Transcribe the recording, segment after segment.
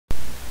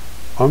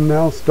I'm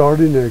now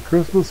starting a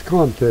Christmas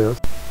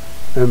contest,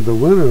 and the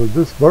winner of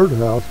this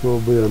birdhouse will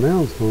be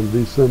announced on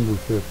December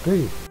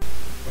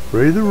 15th.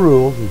 Read the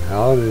rules and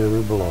how to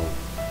enter below.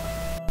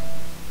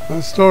 I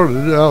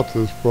started out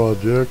this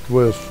project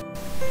with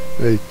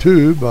a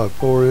 2 by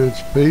 4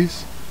 inch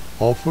piece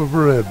off of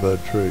a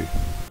redbud tree.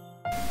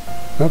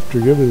 After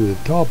giving the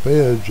top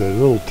edge a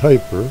little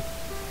taper,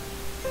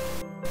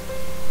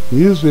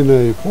 using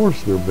a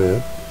Forstner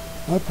bit,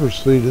 I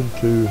proceeded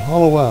to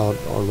hollow out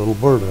our little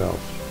birdhouse.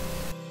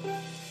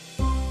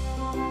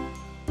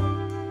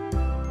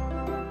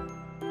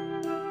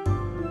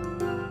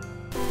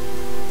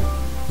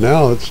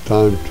 Now it's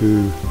time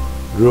to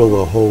drill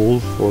the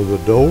holes for the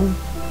door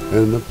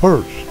and the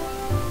perch,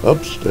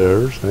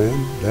 upstairs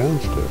and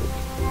downstairs.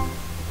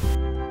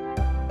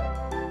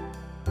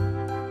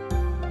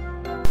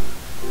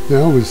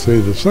 Now we see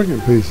the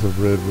second piece of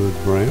redwood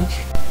branch.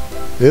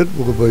 It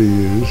will be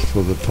used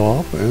for the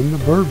top and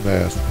the bird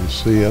bath you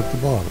see at the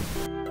bottom.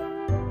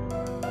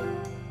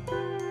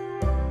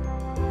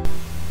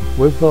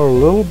 With our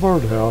little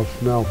birdhouse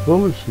now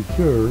fully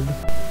secured,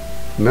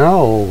 now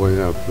all we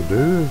have to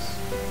do is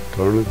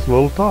turn its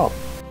little top.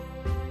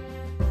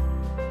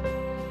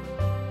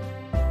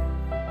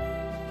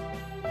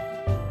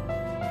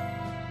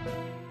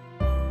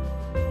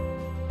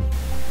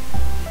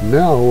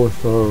 Now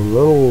with our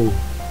little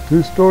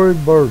 2-story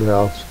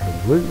birdhouse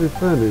completely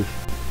finished,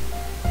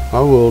 I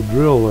will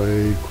drill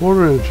a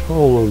 1/4 inch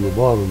hole on the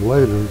bottom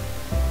later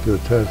to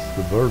attach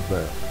the bird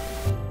bath.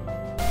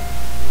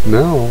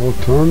 Now I'll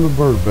turn the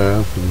bird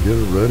bath and get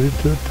it ready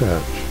to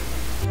attach.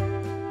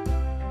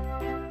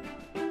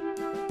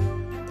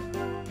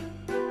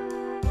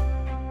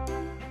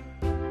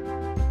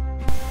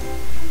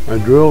 I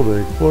drilled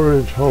a 1/4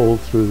 inch hole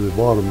through the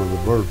bottom of the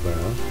bird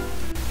bath.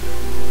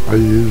 I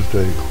used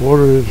a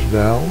 1/4 inch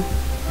dowel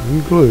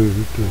and glue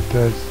to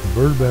attach the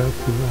bird bath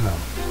to the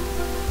house.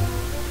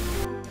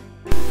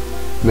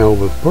 Now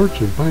with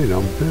perch and paint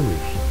I'm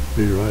finished.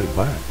 Be right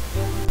back.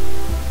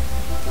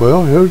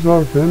 Well, here's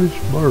our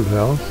finished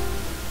birdhouse,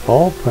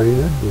 all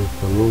painted with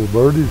the little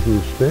birdies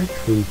and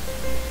sticks and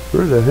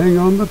ready to hang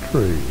on the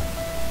tree.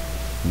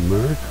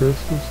 Merry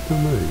Christmas to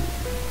me.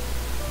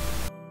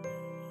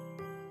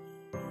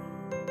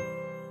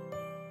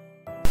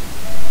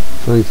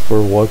 Thanks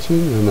for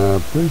watching, and I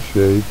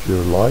appreciate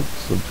your like,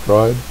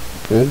 subscribe,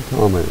 and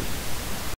comment.